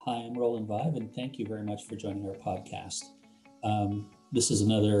Hi, I'm Rolland, and thank you very much for joining our podcast. This is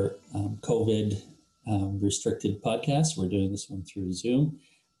another COVID restricted podcast. We're doing this one through Zoom.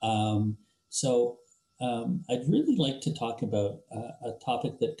 I'd really like to talk about a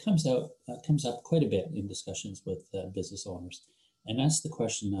topic that comes up quite a bit in discussions with business owners, and that's the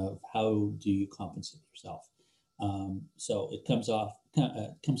question of how do you compensate yourself. So it comes up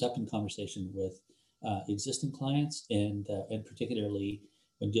in conversation with existing clients and particularly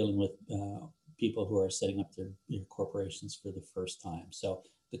when dealing with people who are setting up their corporations for the first time. So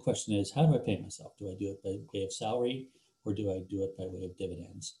the question is, how do I pay myself? Do I do it by way of salary, or do I do it by way of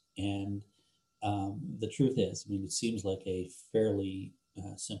dividends? And the truth is, it seems like a fairly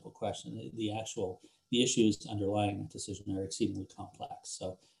simple question. The issues underlying that decision are exceedingly complex.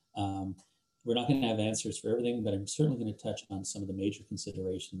 So we're not going to have answers for everything, but I'm certainly going to touch on some of the major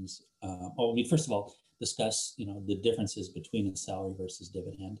considerations. First of all, discuss the differences between a salary versus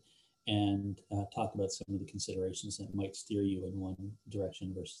dividend, and talk about some of the considerations that might steer you in one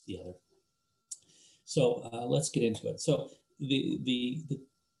direction versus the other. So let's get into it. So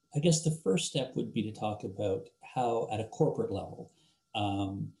I guess the first step would be to talk about how, at a corporate level,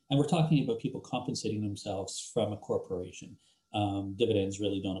 and we're talking about people compensating themselves from a corporation. Dividends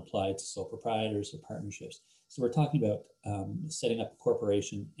really don't apply to sole proprietors or partnerships. So we're talking about setting up a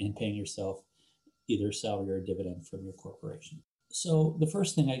corporation and paying yourself either a salary or a dividend from your corporation. So the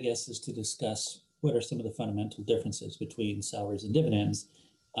first thing, I guess, is to discuss what are some of the fundamental differences between salaries and dividends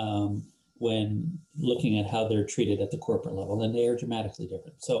when looking at how they're treated at the corporate level, and they are dramatically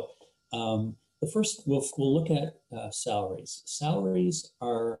different. So the first, we'll look at salaries. Salaries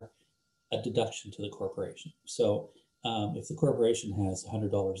are a deduction to the corporation. So if the corporation has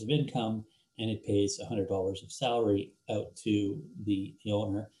 $100 of income and it pays $100 of salary out to the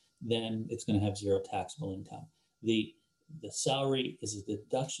owner, then it's going to have zero taxable income. The salary is a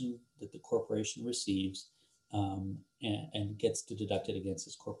deduction that the corporation receives and gets to deduct it against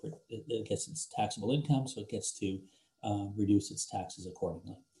its taxable income, so it gets to reduce its taxes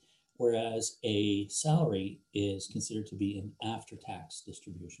accordingly. Whereas a salary is considered to be an after-tax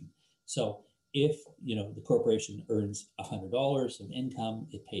distribution. So if the corporation earns $100 of income,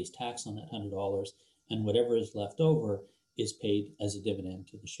 it pays tax on that $100, and whatever is left over is paid as a dividend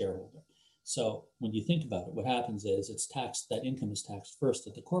to the shareholder. So when you think about it, what happens is that income is taxed first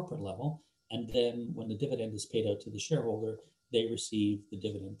at the corporate level, and then when the dividend is paid out to the shareholder, they receive the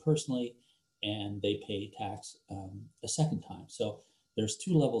dividend personally, and they pay tax a second time. So there's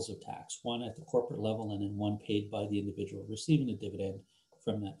two levels of tax, one at the corporate level and then one paid by the individual receiving the dividend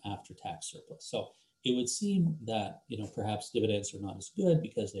from that after-tax surplus. So it would seem that perhaps dividends are not as good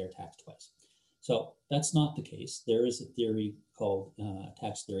because they are taxed twice. So that's not the case. There is a theory called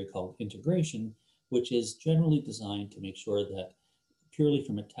tax theory called integration, which is generally designed to make sure that purely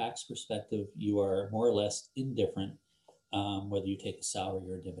from a tax perspective, you are more or less indifferent whether you take a salary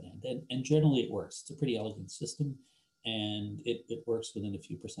or a dividend. And generally it works. It's a pretty elegant system, and it works within a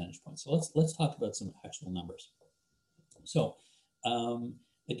few percentage points. So let's talk about some actual numbers. So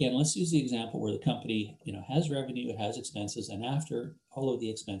again, let's use the example where the company has revenue, it has expenses, and after all of the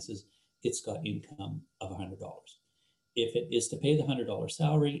expenses, it's got income of $100. If it is to pay the $100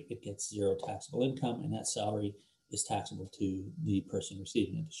 salary, it gets zero taxable income, and that salary is taxable to the person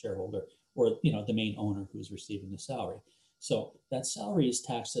receiving it, the shareholder, or the main owner who's receiving the salary. So that salary is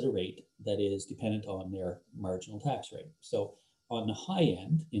taxed at a rate that is dependent on their marginal tax rate. So on the high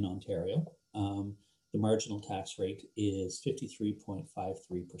end in Ontario, the marginal tax rate is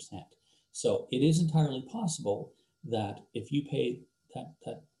 53.53%. So it is entirely possible that if you pay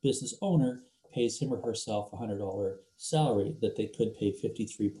that business owner pays him or herself a $100 salary, that they could pay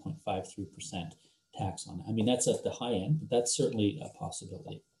 53.53% tax on it. That's at the high end, but that's certainly a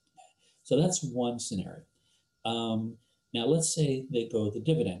possibility. So that's one scenario. Now let's say they go the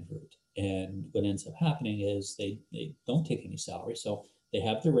dividend route, and what ends up happening is they don't take any salary. So they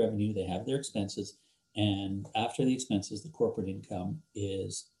have their revenue, they have their expenses, and after the expenses, the corporate income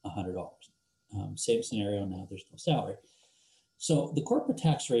is $100. Same scenario, now there's no salary. So the corporate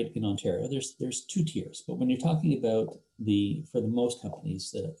tax rate in Ontario, there's two tiers, but when you're talking about for the most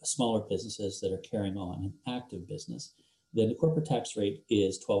companies, the smaller businesses that are carrying on an active business, then the corporate tax rate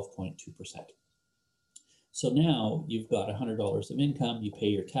is 12.2%. So now you've got $100 of income, you pay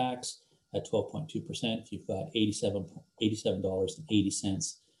your tax at 12.2%. You've got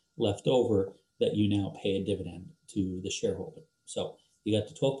 $87.80 left over that you now pay a dividend to the shareholder. So you got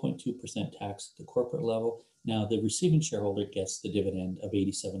the 12.2% tax at the corporate level. Now the receiving shareholder gets the dividend of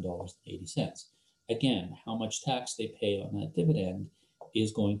 $87.80. Again, how much tax they pay on that dividend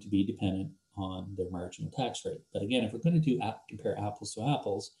is going to be dependent on their marginal tax rate. But again, if we're going to compare apples to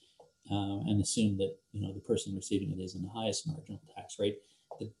apples and assume that the person receiving it is in the highest marginal tax rate,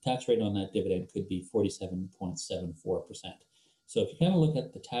 the tax rate on that dividend could be 47.74%. So if you kind of look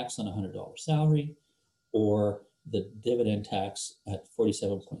at the tax on a $100 salary or the dividend tax at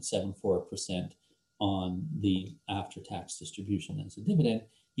 47.74% on the after-tax distribution as a dividend,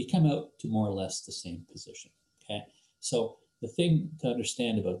 you come out to more or less the same position, okay? So the thing to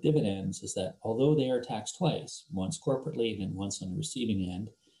understand about dividends is that although they are taxed twice, once corporately and once on the receiving end,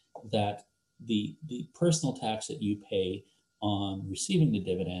 that the personal tax that you pay on receiving the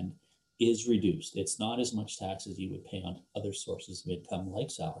dividend is reduced. It's not as much tax as you would pay on other sources of income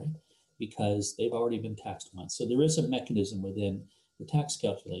like salary, because they've already been taxed once. So there is a mechanism within the tax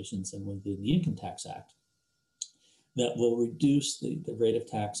calculations and within the Income Tax Act that will reduce the rate of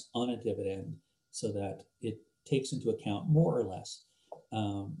tax on a dividend so that it takes into account more or less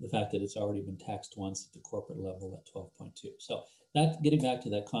the fact that it's already been taxed once at the corporate level at 12.2. So that, getting back to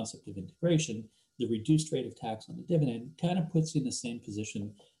that concept of integration, the reduced rate of tax on the dividend kind of puts you in the same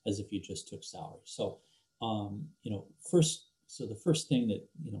position as if you just took salary. So, the first thing that,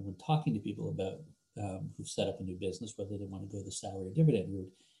 when talking to people about who've set up a new business, whether they want to go the salary or dividend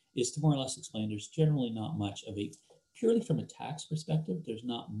route, is to more or less explain there's generally not much of a, purely from a tax perspective, there's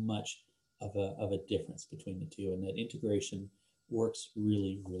not much of a difference between the two, and that integration works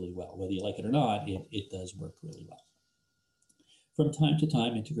really, really well. Whether you like it or not, it does work really well. From time to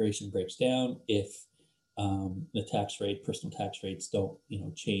time, integration breaks down if the tax rate, personal tax rates don't,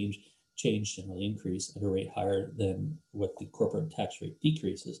 change, generally increase at a rate higher than what the corporate tax rate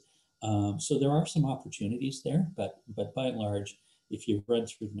decreases. So there are some opportunities there, but by and large, if you run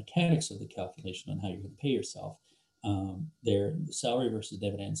through the mechanics of the calculation on how you're going to pay yourself, the salary versus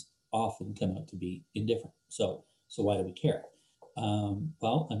dividends often come out to be indifferent. So why do we care?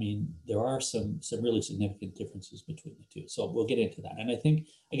 Well, I mean, there are some really significant differences between the two. So we'll get into that. And I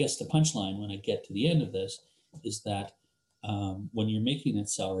guess the punchline when I get to the end of this is that when you're making that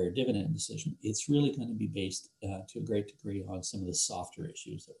salary or dividend decision, it's really going to be based to a great degree on some of the softer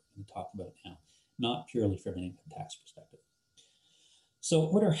issues that we're going to talk about now, not purely from an income tax perspective. So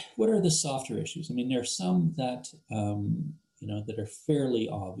what are the softer issues? I mean, there are some that that are fairly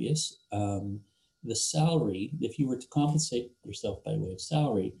obvious. The salary, if you were to compensate yourself by way of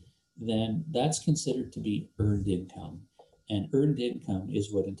salary, then that's considered to be earned income. And earned income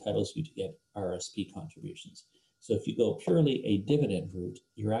is what entitles you to get RSP contributions. So if you go purely a dividend route,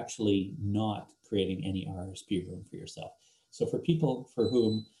 you're actually not creating any RSP room for yourself. So for people for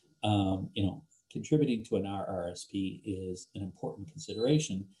whom, contributing to an RRSP is an important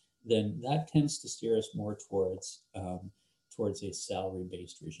consideration, then that tends to steer us more towards a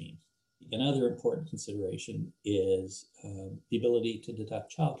salary-based regime. Another important consideration is the ability to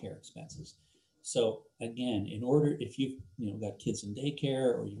deduct childcare expenses. So again, if you've got kids in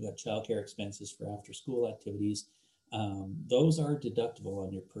daycare or you've got childcare expenses for after-school activities, those are deductible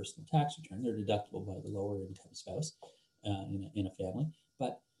on your personal tax return. They're deductible by the lower income spouse in a family.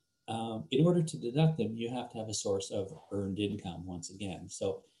 But in order to deduct them, you have to have a source of earned income once again.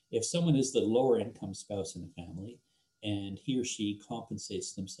 So if someone is the lower income spouse in the family, and he or she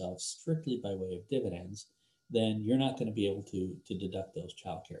compensates themselves strictly by way of dividends, then you're not going to be able to deduct those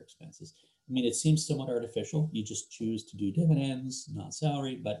childcare expenses. I mean, it seems somewhat artificial. You just choose to do dividends, not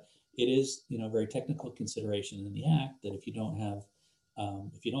salary, but it is, a very technical consideration in the act that if you don't have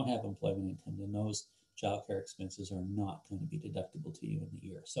employment income, then those childcare expenses are not going to be deductible to you in the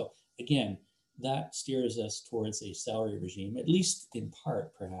year. So again, that steers us towards a salary regime, at least in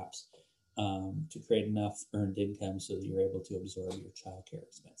part, perhaps, to create enough earned income so that you're able to absorb your childcare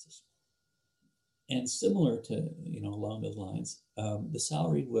expenses. And similar to, along those lines, the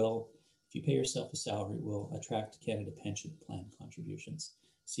salary will, if you pay yourself a salary, will attract Canada Pension Plan contributions,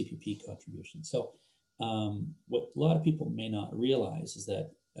 CPP contributions. So what a lot of people may not realize is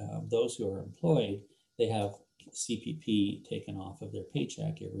that those who are employed, they have CPP taken off of their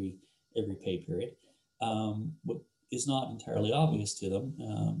paycheck every pay period. What is not entirely obvious to them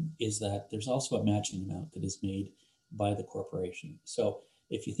is that there's also a matching amount that is made by the corporation. So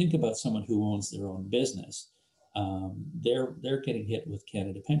if you think about someone who owns their own business, they're getting hit with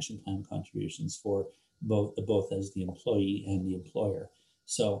Canada Pension Plan contributions for both as the employee and the employer.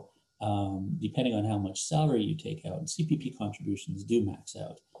 So depending on how much salary you take out, and CPP contributions do max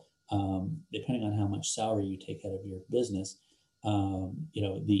out, depending on how much salary you take out of your business,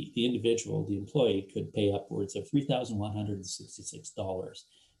 the individual, the employee, could pay upwards of $3,166,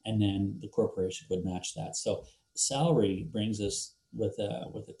 and then the corporation would match that. So salary brings us with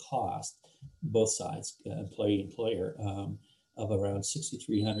a cost, both sides, employee, employer, of around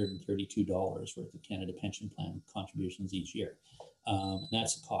 $6,332 worth of Canada Pension Plan contributions each year. And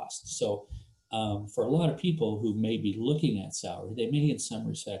that's a cost. So for a lot of people who may be looking at salary, they may in some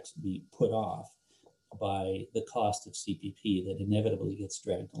respects be put off by the cost of CPP that inevitably gets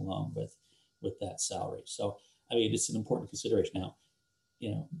dragged along with that salary. So, I mean, it's an important consideration. Now,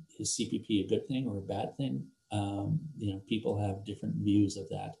 is CPP a good thing or a bad thing? People have different views of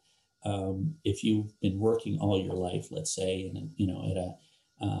that. If you've been working all your life, let's say,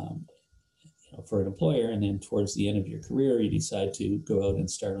 for an employer, and then towards the end of your career, you decide to go out and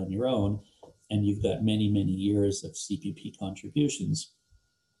start on your own, and you've got many, many years of CPP contributions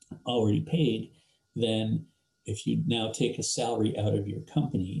already paid, then if you now take a salary out of your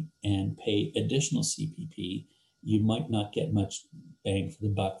company and pay additional CPP, you might not get much bang for the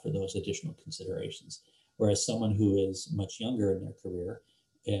buck for those additional considerations. Whereas someone who is much younger in their career,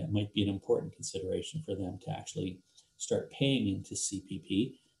 it might be an important consideration for them to actually start paying into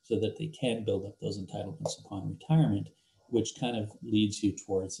CPP so that they can build up those entitlements upon retirement, which kind of leads you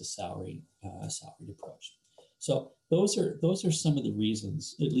towards a salaried approach. So those are some of the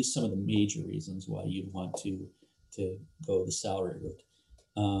reasons, at least some of the major reasons why you'd want to go the salary route.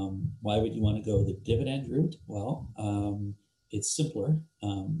 Why would you want to go the dividend route? Well, it's simpler.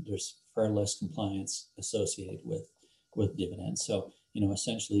 There's far less compliance associated with dividends. So,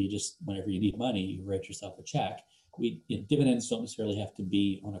 essentially, you just, whenever you need money, you write yourself a check. Dividends don't necessarily have to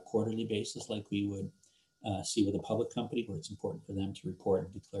be on a quarterly basis like we would see with a public company, where it's important for them to report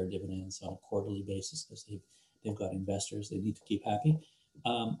and declare dividends on a quarterly basis because they've got investors they need to keep happy.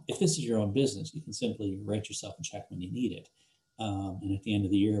 If this is your own business, you can simply write yourself a check when you need it. And at the end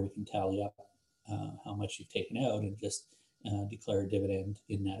of the year, we can tally up how much you've taken out and just declare a dividend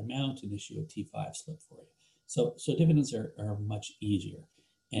in that amount and issue a T5 slip for you. So dividends are much easier.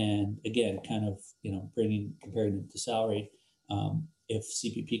 And again, kind of, comparing them to salary, if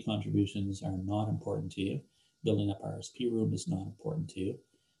CPP contributions are not important to you, building up RSP room is not important to you,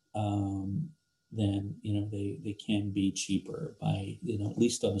 then, they can be cheaper by, at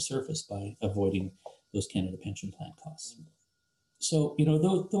least on the surface, by avoiding those Canada Pension Plan costs. So,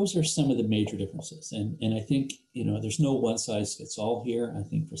 those are some of the major differences. And I think, there's no one size fits all here. I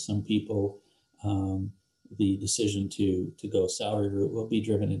think for some people, the decision to go salary route will be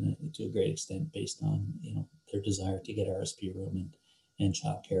driven to a great extent based on, their desire to get RSP room and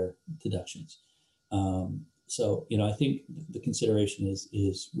childcare deductions. So, I think the consideration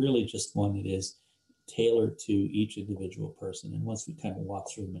is really just one that is tailored to each individual person. And once we kind of walk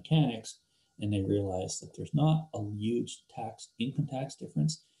through the mechanics and they realize that there's not a huge income tax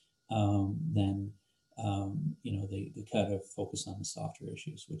difference, then, they kind of focus on the softer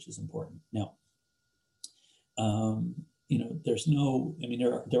issues, which is important. Now, there's no,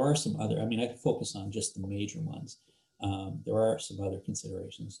 there are some other, I could focus on just the major ones. There are some other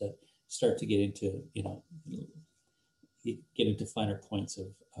considerations that start to get into, finer points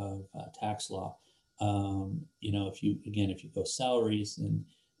of tax law. If you go salaries, then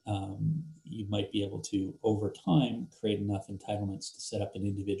you might be able to, over time, create enough entitlements to set up an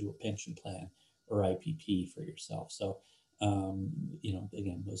individual pension plan or IPP for yourself. So,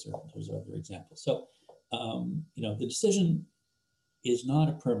 again, those are other examples. So, the decision is not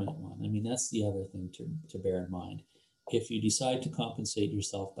a permanent one. That's the other thing to bear in mind. If you decide to compensate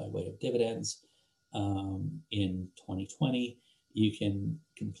yourself by way of dividends in 2020, you can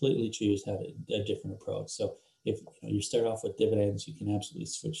completely choose to have a different approach. So if you start off with dividends, you can absolutely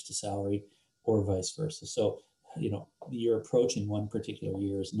switch to salary or vice versa. So, your approach in one particular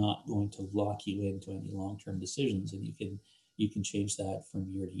year is not going to lock you into any long-term decisions, and you can change that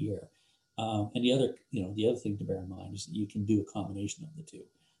from year to year. And the other thing to bear in mind is that you can do a combination of the two.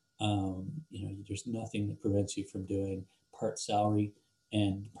 There's nothing that prevents you from doing part salary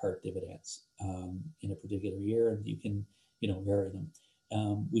and part dividends in a particular year, and you can, vary them.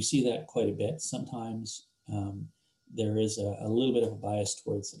 We see that quite a bit. Sometimes there is a little bit of a bias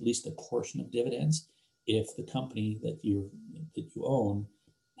towards at least a portion of dividends if the company that you own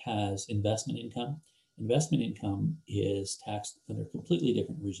has investment income. Investment income is taxed under a completely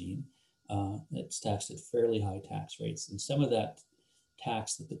different regime. It's taxed at fairly high tax rates, and some of that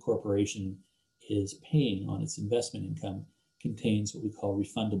tax that the corporation is paying on its investment income contains what we call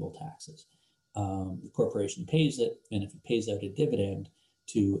refundable taxes. The corporation pays it, and if it pays out a dividend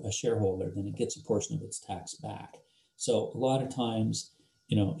to a shareholder, then it gets a portion of its tax back. So a lot of times,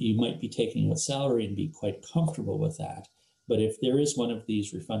 you might be taking out salary and be quite comfortable with that. But if there is one of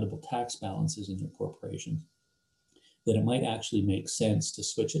these refundable tax balances in your corporation, then it might actually make sense to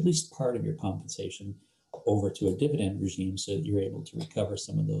switch at least part of your compensation over to a dividend regime so that you're able to recover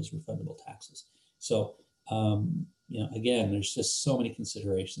some of those refundable taxes. So, again, there's just so many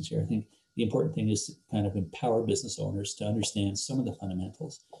considerations here. I think the important thing is to kind of empower business owners to understand some of the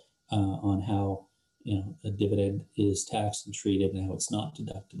fundamentals on how a dividend is taxed and treated and how it's not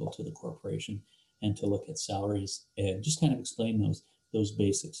deductible to the corporation, and to look at salaries and just kind of explain those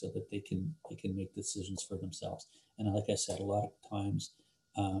basics so that they can make decisions for themselves. And like I said, a lot of times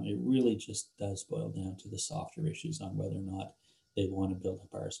it really just does boil down to the softer issues on whether or not they want to build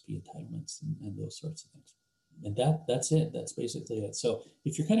up RSP entitlements and those sorts of things. And that's it. That's basically it. So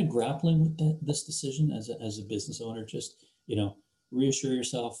if you're kind of grappling with this decision as a business owner, just reassure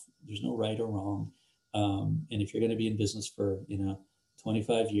yourself there's no right or wrong. And if you're going to be in business for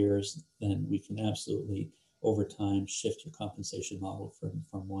 25 years, then we can absolutely over time shift your compensation model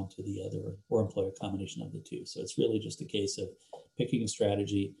from one to the other, or employ a combination of the two. So it's really just a case of picking a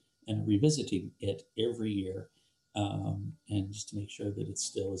strategy and revisiting it every year, and just to make sure that it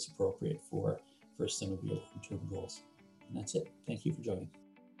still is appropriate for some of your long-term goals. And that's it. Thank you for joining.